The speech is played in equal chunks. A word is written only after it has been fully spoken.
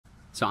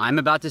So I'm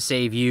about to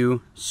save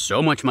you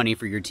so much money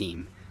for your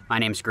team. My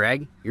name's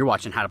Greg, you're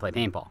watching How to Play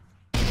Paintball.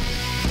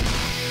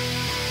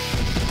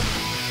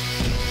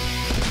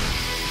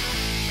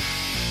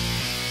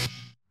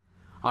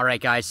 All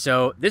right guys,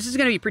 so this is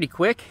gonna be pretty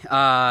quick.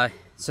 So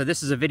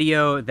this is a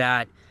video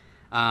that,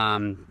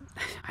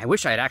 I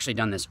wish I had actually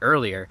done this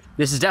earlier.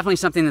 This is definitely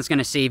something that's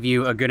gonna save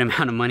you a good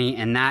amount of money,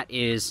 and that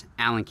is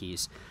Allen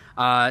keys.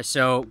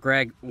 So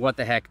Greg, what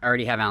the heck, I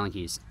already have Allen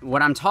keys.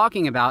 What I'm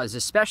talking about is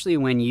especially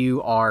when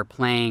you are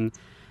playing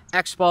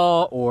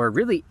X-Ball or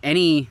really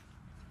any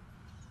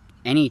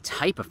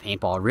type of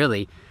paintball,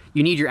 really,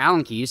 you need your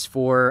Allen keys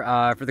for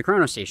the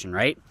chrono station,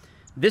 right?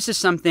 This is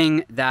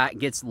something that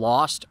gets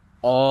lost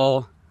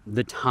all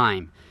the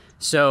time.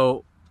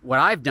 So what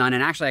I've done,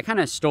 and actually I kind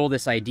of stole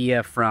this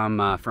idea from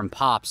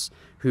Pops,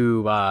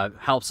 who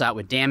helps out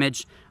with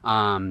damage.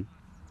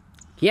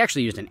 He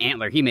actually used an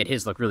antler. He made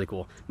his look really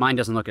cool. Mine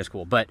doesn't look as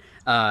cool. But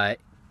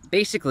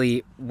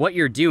basically, what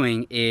you're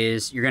doing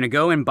is you're going to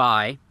go and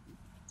buy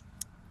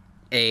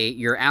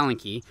your Allen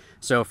key.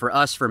 So for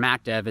us, for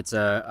MacDev, it's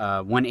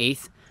a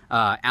 1/8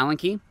 Allen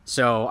key.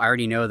 So I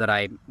already know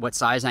that what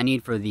size I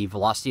need for the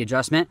velocity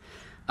adjustment.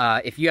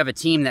 If you have a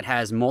team that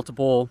has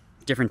multiple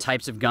different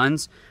types of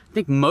guns, I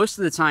think most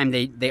of the time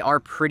they are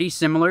pretty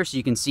similar, so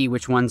you can see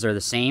which ones are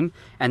the same,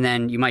 and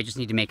then you might just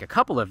need to make a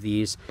couple of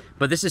these,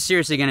 but this is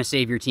seriously going to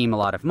save your team a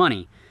lot of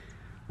money.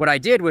 What I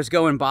did was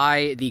go and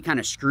buy the kind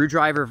of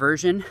screwdriver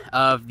version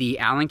of the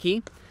Allen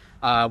key.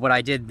 What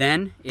I did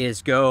then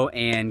is go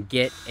and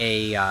get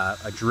a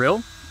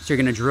drill. So you're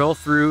going to drill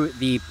through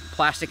the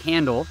plastic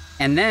handle,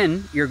 and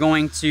then you're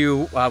going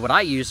to, what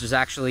I used was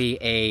actually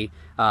a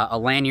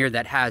lanyard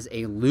that has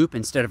a loop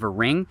instead of a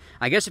ring.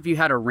 I guess if you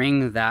had a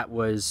ring that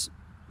was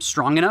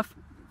strong enough,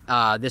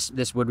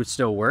 this would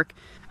still work.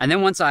 And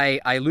then once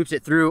I looped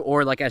it through,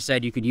 or like I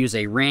said, you could use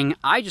a ring,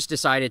 I just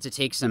decided to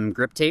take some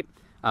grip tape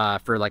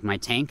for like my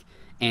tank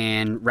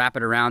and wrap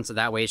it around, so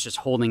that way it's just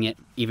holding it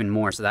even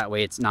more, so that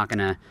way it's not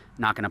gonna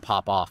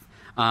pop off.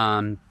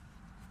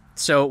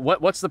 So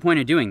what's the point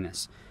of doing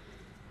this?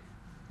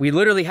 We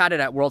literally had it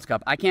at World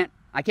Cup. I can't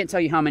tell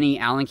you how many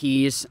Allen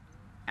keys,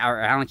 our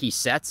Allen key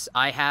sets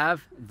I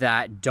have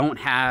that don't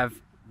have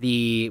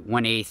the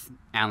 1/8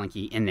 Allen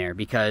key in there,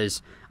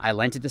 because I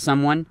lent it to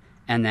someone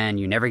and then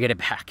you never get it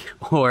back.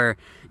 Or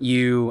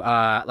you,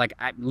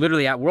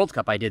 literally at World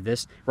Cup I did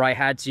this, where I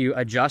had to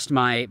adjust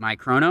my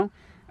chrono,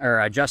 or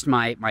adjust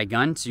my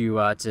gun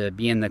to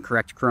be in the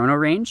correct chrono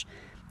range,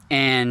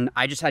 and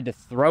I just had to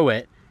throw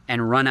it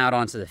and run out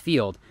onto the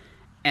field.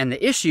 And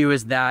the issue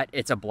is that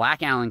it's a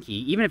black Allen key.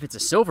 Even if it's a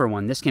silver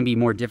one, this can be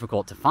more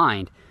difficult to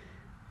find.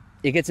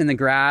 It gets in the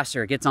grass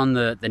or it gets on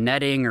the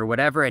netting or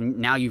whatever, and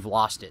now you've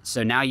lost it.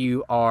 So now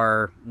you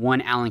are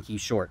one Allen key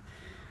short.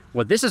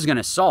 What this is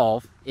gonna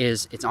solve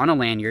is it's on a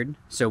lanyard.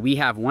 So we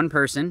have one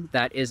person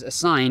that is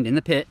assigned in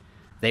the pit.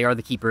 They are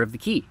the keeper of the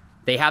key.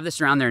 They have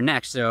this around their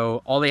neck,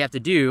 so all they have to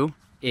do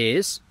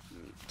is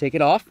take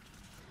it off,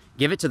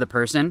 give it to the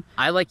person.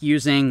 I like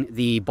using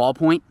the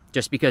ballpoint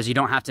just because you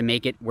don't have to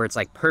make it where it's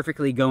like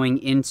perfectly going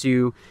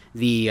into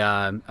the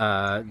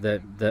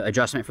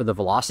adjustment for the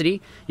velocity.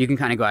 You can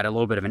kind of go at a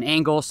little bit of an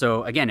angle.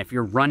 So again, if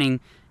you're running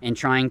and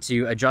trying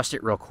to adjust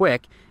it real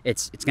quick,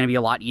 it's going to be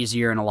a lot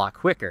easier and a lot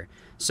quicker.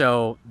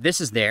 So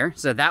this is there.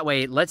 So that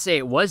way, let's say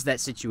it was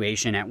that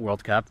situation at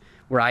World Cup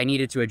where I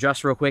needed to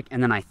adjust real quick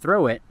and then I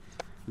throw it.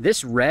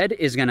 This red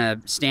is going to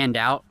stand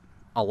out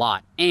a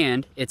lot,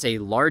 and it's a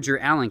larger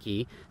Allen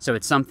key, so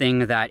it's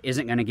something that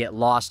isn't going to get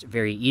lost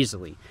very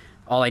easily.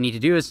 All I need to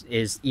do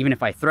is even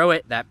if I throw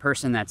it, that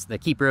person that's the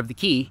keeper of the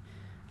key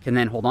can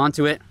then hold on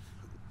to it,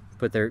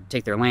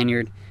 take their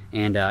lanyard,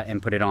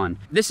 and put it on.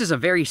 This is a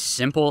very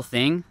simple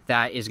thing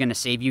that is going to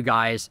save you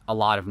guys a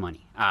lot of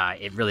money.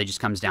 It really just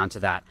comes down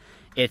to that.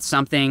 It's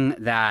something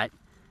that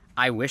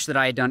I wish that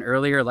I had done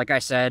earlier. Like I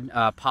said,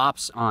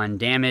 Pops on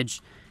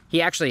damage,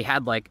 he actually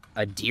had like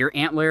a deer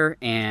antler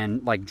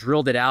and like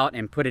drilled it out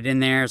and put it in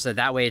there, so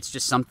that way it's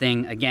just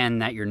something, again,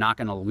 that you're not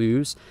going to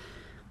lose.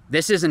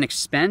 This is an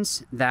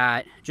expense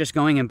that just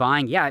going and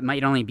buying, yeah, it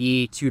might only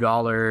be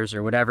 $2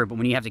 or whatever, but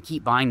when you have to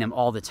keep buying them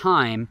all the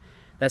time,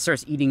 that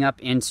starts eating up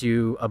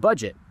into a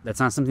budget. That's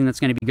not something that's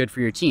going to be good for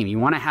your team. You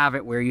want to have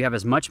it where you have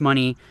as much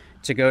money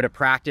to go to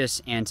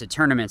practice and to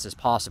tournaments as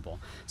possible.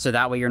 So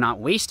that way you're not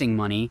wasting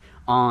money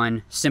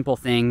on simple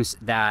things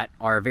that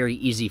are a very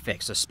easy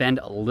fix. So spend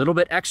a little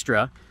bit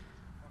extra,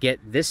 get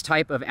this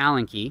type of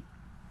Allen key,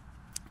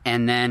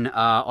 and then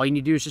all you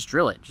need to do is just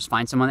drill it. Just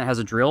find someone that has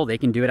a drill. They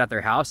can do it at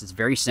their house. It's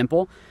very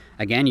simple.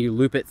 Again, you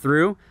loop it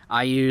through.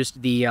 I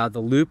used the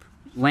loop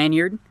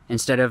lanyard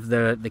instead of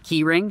the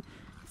key ring.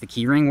 If the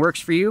key ring works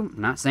for you,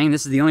 I'm not saying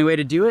this is the only way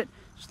to do it.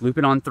 Just loop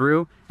it on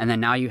through, and then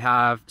now you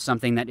have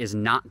something that is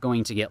not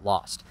going to get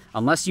lost.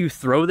 Unless you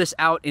throw this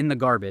out in the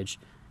garbage,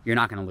 you're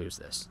not going to lose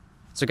this.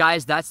 So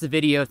guys, that's the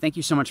video. Thank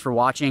you so much for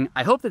watching.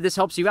 I hope that this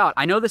helps you out.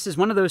 I know this is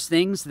one of those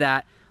things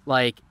that,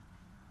 like,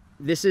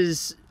 this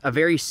is a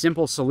very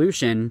simple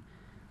solution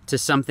to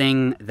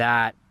something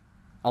that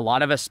a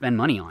lot of us spend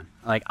money on.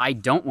 Like, I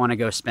don't want to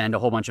go spend a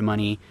whole bunch of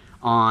money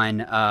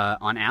on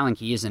Allen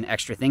keys and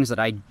extra things that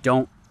I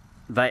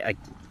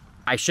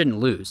shouldn't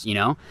lose, you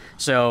know?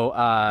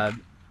 So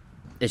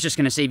it's just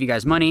gonna save you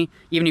guys money,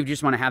 even if you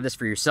just wanna have this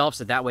for yourself,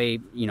 so that way,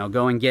 you know,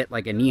 go and get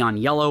like a neon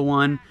yellow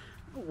one,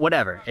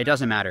 whatever, it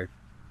doesn't matter.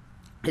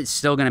 It's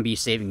still gonna be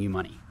saving you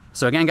money.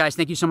 So again, guys,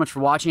 thank you so much for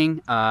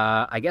watching.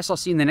 I guess I'll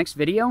see you in the next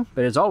video,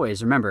 but as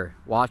always, remember,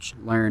 watch,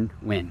 learn,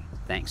 win.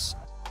 Thanks.